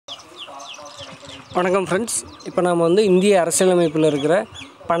வணக்கம் ஃப்ரெண்ட்ஸ். இப்போ நாம் இந்திய அரசியலமைப்பில் இருக்கிற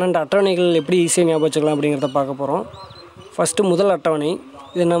 12 அட்டவணைகள் எப்படி ஈஸியாக ஞாபகம் வச்சுக்கலாம் அப்படிங்கிறத பார்க்க போகிறோம். ஃபஸ்ட்டு முதல் அட்டவணை.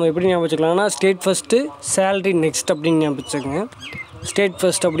 இதை நம்ம எப்படி ஞாபகம் வச்சுக்கலாம்னா ஸ்டேட் ஃபஸ்ட்டு சேலரி நெக்ஸ்ட் அப்படின்னு ஞாபகம் வச்சுக்கோங்க. ஸ்டேட்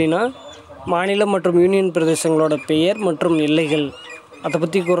ஃபஸ்ட் அப்படின்னா மாநிலம் மற்றும் யூனியன் பிரதேசங்களோட பெயர் மற்றும் எல்லைகள் அதை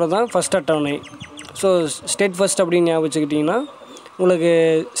பற்றி கூறுறது தான் ஃபஸ்ட் அட்டவணை. ஸோ ஸ்டேட் ஃபஸ்ட் அப்படின்னு ஞாபகம் வச்சுக்கிட்டிங்கன்னா உங்களுக்கு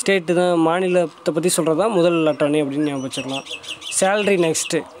ஸ்டேட்டு தான் மாநிலத்தை பற்றி சொல்கிறது தான் முதல் அட்டவணை அப்படின்னு ஞாபகம் வச்சுக்கலாம். சேலரி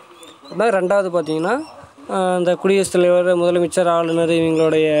நெக்ஸ்ட்டு அப்படின்னா ரெண்டாவது பார்த்திங்கன்னா இந்த குடியரசுத் தலைவர், முதலமைச்சர், ஆளுநர்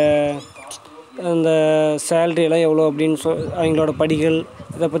இவங்களுடைய அந்த சேலரியெல்லாம் எவ்வளோ அப்படின்னு அவங்களோட படிகள்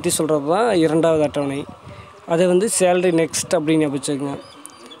இதை பற்றி சொல்கிறது தான் இரண்டாவது அட்டவணை. அதை சேலரி நெக்ஸ்ட் அப்படின்னு ஞாபகம்.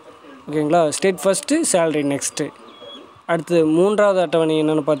 ஓகேங்களா? State first, salary next. அடுத்து மூன்றாவது அட்டவணை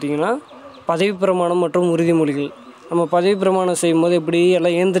என்னென்னு பார்த்தீங்கன்னா பதவி பிரமாணம் மற்றும் உறுதிமொழிகள். நம்ம பதவி பிரமாணம் செய்யும்போது எப்படி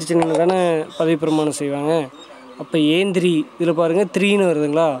எல்லாம் ஏந்திரிச்சு நின்று தானே பதவி பிரமாணம் செய்வாங்க. அப்போ ஏந்திரி இதில் பாருங்கள் 3ன்னு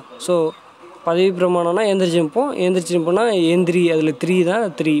வருதுங்களா. ஸோ பதவி பிரமாணம்னா ஏந்திரிச்சு நிற்போம்னா ஏந்திரி, அதில் 3 தான்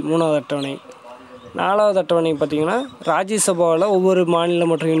 3 மூணாவது அட்டவணை. நாலாவது அட்டவணை பார்த்திங்கன்னா ராஜ்யசபாவில் ஒவ்வொரு மாநில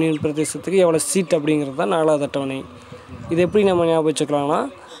மற்றும் யூனியன் பிரதேசத்துக்கு எவ்வளோ சீட் அப்படிங்கிறது தான் நாலாவது அட்டவணை. இது எப்படி நம்ம ஞாபகம் வச்சுக்கலாம்னா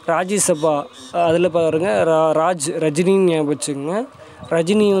ராஜ்யசபா அதில் பாருங்கள் ரஜினின்னு ஞாபகம் வச்சுக்கோங்க.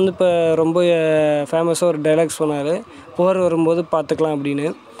 ரஜினி இப்போ ரொம்ப ஃபேமஸாக ஒரு டைலாக் சொன்னார், போர் வரும்போது பார்த்துக்கலாம் அப்படின்னு.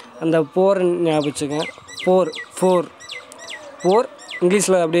 அந்த போர் ஞாபகம் வச்சுக்கோங்க. ஃபோர்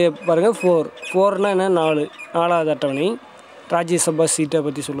இங்கிலீஷில் அப்படியே பாருங்கள். ஃபோர்னால் என்ன? நாலாவது அட்டவணை ராஜ்யசபா சீட்டை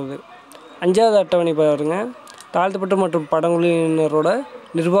பற்றி சொல்லுது. அஞ்சாவது அட்டவணை பாருங்கள் தாழ்த்தப்பட்ட மற்றும் பழங்குடியினரோட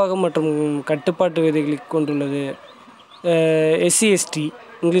நிர்வாகம் மற்றும் கட்டுப்பாட்டு விதிகளை கொண்டுள்ளது. SC/ST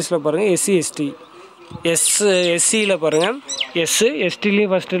இங்கிலீஷில் பாருங்கள். SC/ST. எஸ்சியில் பாருங்கள்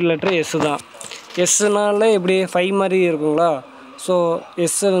எஸ்டிலையும் ஃபஸ்ட்டு லெட்ரு எஸ் தான். எஸ்னால எப்படி 5 மாதிரி இருக்குங்களா. ஸோ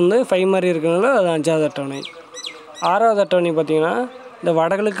எஸ்ஸை 5 மாதிரி இருக்கிறதுனால அது அஞ்சாவது அட்டவணை. ஆறாவது அட்டவணை பார்த்திங்கன்னா இந்த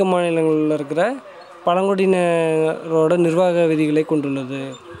வடகிழக்கு மாநிலங்களில் இருக்கிற பழங்குடியினரோட நிர்வாக விதிகளை கொண்டுள்ளது.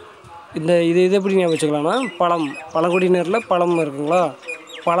 இது எப்படி ஞாபகம் வச்சுக்கலாம்னா பழங்குடியினரில் பழம் இருக்குங்களா.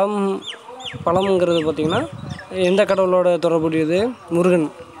 பழம்ங்கிறது பார்த்திங்கன்னா எந்த கடவுளோட தொடர்புடையது?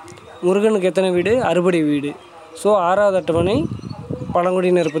 முருகனுக்கு எத்தனை வீடு? 60 வீடு. ஸோ ஆறாவது அட்டவணை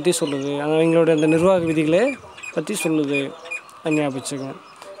பழங்குடியினர் பற்றி சொல்லுது, அவங்களோட அந்த நிர்வாக விதிகளை பற்றி சொல்லுது. ஞாபகம் வச்சுக்கோங்க.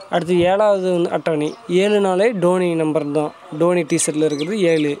 அடுத்து ஏழாவது அட்டவணை. 7 டோனி நம்பர் தான். டோனி டிஷர்ட்டில் இருக்கிறது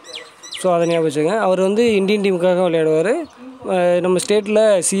 7. ஸோ அதை ஞாபகம் வச்சுக்கோங்க. அவர் இந்தியன் டீமுக்காக விளையாடுவார், நம்ம ஸ்டேட்டில்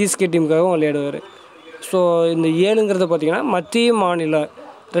CSK டீமுக்காகவும் விளையாடுவார். ஸோ இந்த 7ங்கிறத பார்த்திங்கன்னா மத்திய மாநில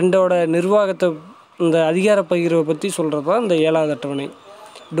ரெண்டோட நிர்வாகத்தை இந்த அதிகார பகிர்வை பற்றி சொல்கிறது தான் இந்த ஏழாவது அட்டவணை.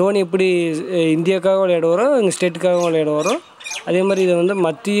 டோனி எப்படி இந்தியாவுக்காக விளையாடுவாரோ எங்கள் ஸ்டேட்டுக்காகவும் விளையாடுவாரோ அதே மாதிரி இதை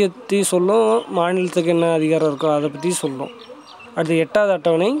மத்தியத்தையும் சொல்லும், மாநிலத்துக்கு என்ன அதிகாரம் இருக்கோ அதை பற்றி சொல்லும். அடுத்து எட்டாவது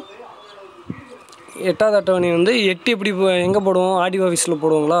அட்டவணை. எட்டாவது அட்டவணை 8 எப்படி எங்கே போடுவோம்? ஆர்டிஓ ஆஃபீஸில்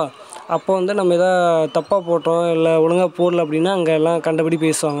போடுவோங்களா. அப்போ நம்ம எதாவது தப்பாக போட்டோம் இல்லை ஒழுங்காக போடல அப்படின்னா அங்கே எல்லாம் கண்டபடி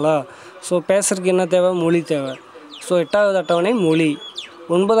பேசுவாங்களா. ஸோ பேசுகிறதுக்கு என்ன தேவை? மொழி தேவை. ஸோ எட்டாவது அட்டவணை மொழி.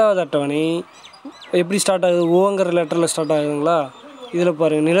 ஒன்பதாவது அட்டவணை எப்படி ஸ்டார்ட் ஆகுது? ஓங்கிற லெட்டரில் ஸ்டார்ட் ஆகுதுங்களா. இதில்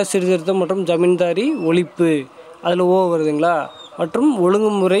பாருங்கள் நில சீர்திருத்தம் மற்றும் ஜமீன்தாரி ஒழிப்பு, அதில் ஓ வருதுங்களா. மற்றும்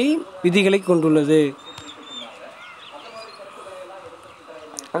ஒழுங்குமுறை விதிகளை கொண்டுள்ளது.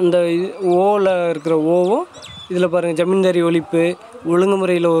 அந்த ஓவில் இருக்கிற ஓவும் இதில் பாருங்கள் ஜமீன்தாரி ஒழிப்பு,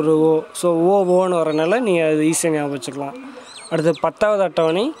 ஒழுங்குமுறையில் ஒரு ஓ. ஸோ ஓன்னு வரனால நீங்கள் அது ஈஸியாக ஞாபகம் வச்சுக்கலாம். அடுத்து 10வது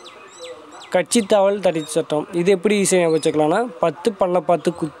அட்டவணை கட்சித்தாவல் தடை சட்டம். இது எப்படி ஈஸியாக ஞாபகம் வச்சுக்கலாம்னா 10 பல்ல பார்த்து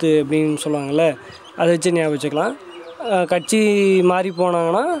குத்து அப்படின்னு சொல்லுவாங்கள்ல, அதை வச்சு ஞாபகம் வச்சுக்கலாம். கட்சி மாறி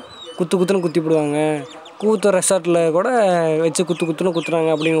போனாங்கன்னா குத்துன்னு குத்திவிடுவாங்க. ரெசார்ட்டில் கூட வச்சு குத்துன்னு குத்துறாங்க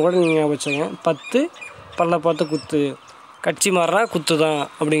அப்படின்னு கூட நீங்கள் ஞாபகம் வச்சுங்க. 10 பல்ல பார்த்து குத்து, கட்சி மாறினா குத்து தான்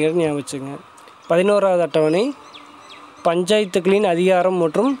அப்படிங்கிறது ஞாபகம் வச்சுங்க. 11வது அட்டவணை பஞ்சாயத்துக்களின் அதிகாரம்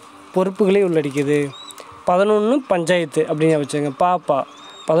மற்றும் பொறுப்புகளை உள்ளடக்கியது. 11 பஞ்சாயத்து அப்படின்னு ஞாபகம் வச்சுங்க.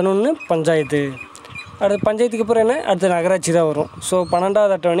 11 பஞ்சாயத்து. அடுத்து பஞ்சாயத்துக்கு அப்புறம் என்ன? அடுத்து நகராட்சி தான் வரும். ஸோ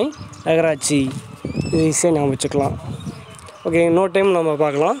 12வது அட்டவணை நகராட்சி. இது ஈஸியாக ஞாபகம் வச்சுக்கலாம். ஓகே, இன்னொரு டைம் நம்ம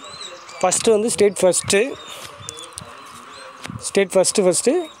பார்க்கலாம். First state first.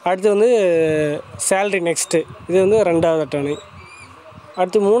 அடுத்து சேலரி நெக்ஸ்ட்டு. இது ரெண்டாவது அட்டவணை.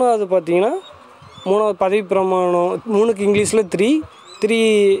 அடுத்து மூணாவது பார்த்திங்கன்னா பதவி பிரமாணம். 3க்கு இங்கிலீஷில்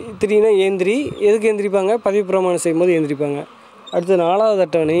 3னா ஏந்திரி. எதுக்கு ஏந்திரிப்பாங்க? பதவி பிரமாணம் செய்யும்போது ஏந்திரிப்பாங்க. அடுத்து நாலாவது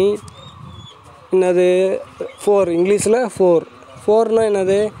அட்டவணை என்னது? 4 இங்கிலீஷில் 4னால்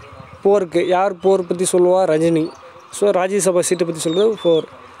என்னது? போருக்கு. யார் போர் பற்றி சொல்லுவா? ரஜினி. ஸோ ராஜ்யசபா சீட்டை பற்றி சொல்கிறது 4.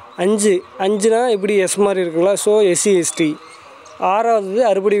 5னா எப்படி எஸ் மாதிரி இருக்குங்களா. So SC/ST. ஆறாவது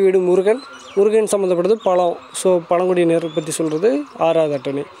 60 வீடு முருகன் சம்மந்தப்பட்டது பழம். ஸோ பழங்குடியினர் பற்றி சொல்கிறது 6வது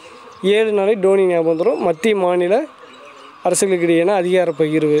அட்டவணை. 7 டோனி ஞாபகம் வந்துடும். மத்திய மாநில அரசுகளுக்கு இடையேயான அதிகார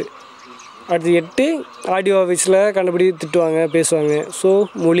பகிர்வு. அடுத்து 8 ஆடியோ வாய்ஸில் கண்டுபிடி திட்டுவாங்க பேசுவாங்க. ஸோ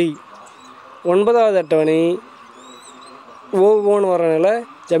மொழி. 9வது அட்டவணை ஓன்னு வரனால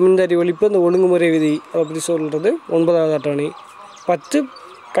ஜமீன்தாரி ஒழிப்பு அந்த ஒழுங்குமுறை விதி அப்படி சொல்கிறது 9வது அட்டவணை. 10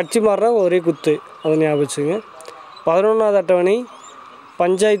 கட்சி மாறுற ஒரே குத்து, அதை ஞாபகம் வச்சுங்க. 11வது அட்டவணை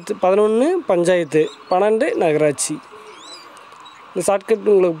பஞ்சாயத்து. 11 பஞ்சாயத்து. 12 நகராட்சி. இந்த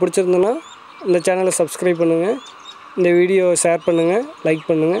ஷார்ட்கட் உங்களுக்கு பிடிச்சிருந்ததுன்னா இந்த சேனலை சப்ஸ்கிரைப் பண்ணுங்கள், இந்த வீடியோவை ஷேர் பண்ணுங்கள், லைக்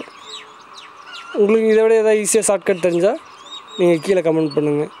பண்ணுங்கள். உங்களுக்கு இதை விட ஏதாவது ஈஸியாக ஷார்ட்கட் தெரிஞ்சால் நீங்கள் கீழே கமெண்ட்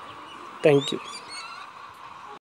பண்ணுங்கள். தேங்க்யூ.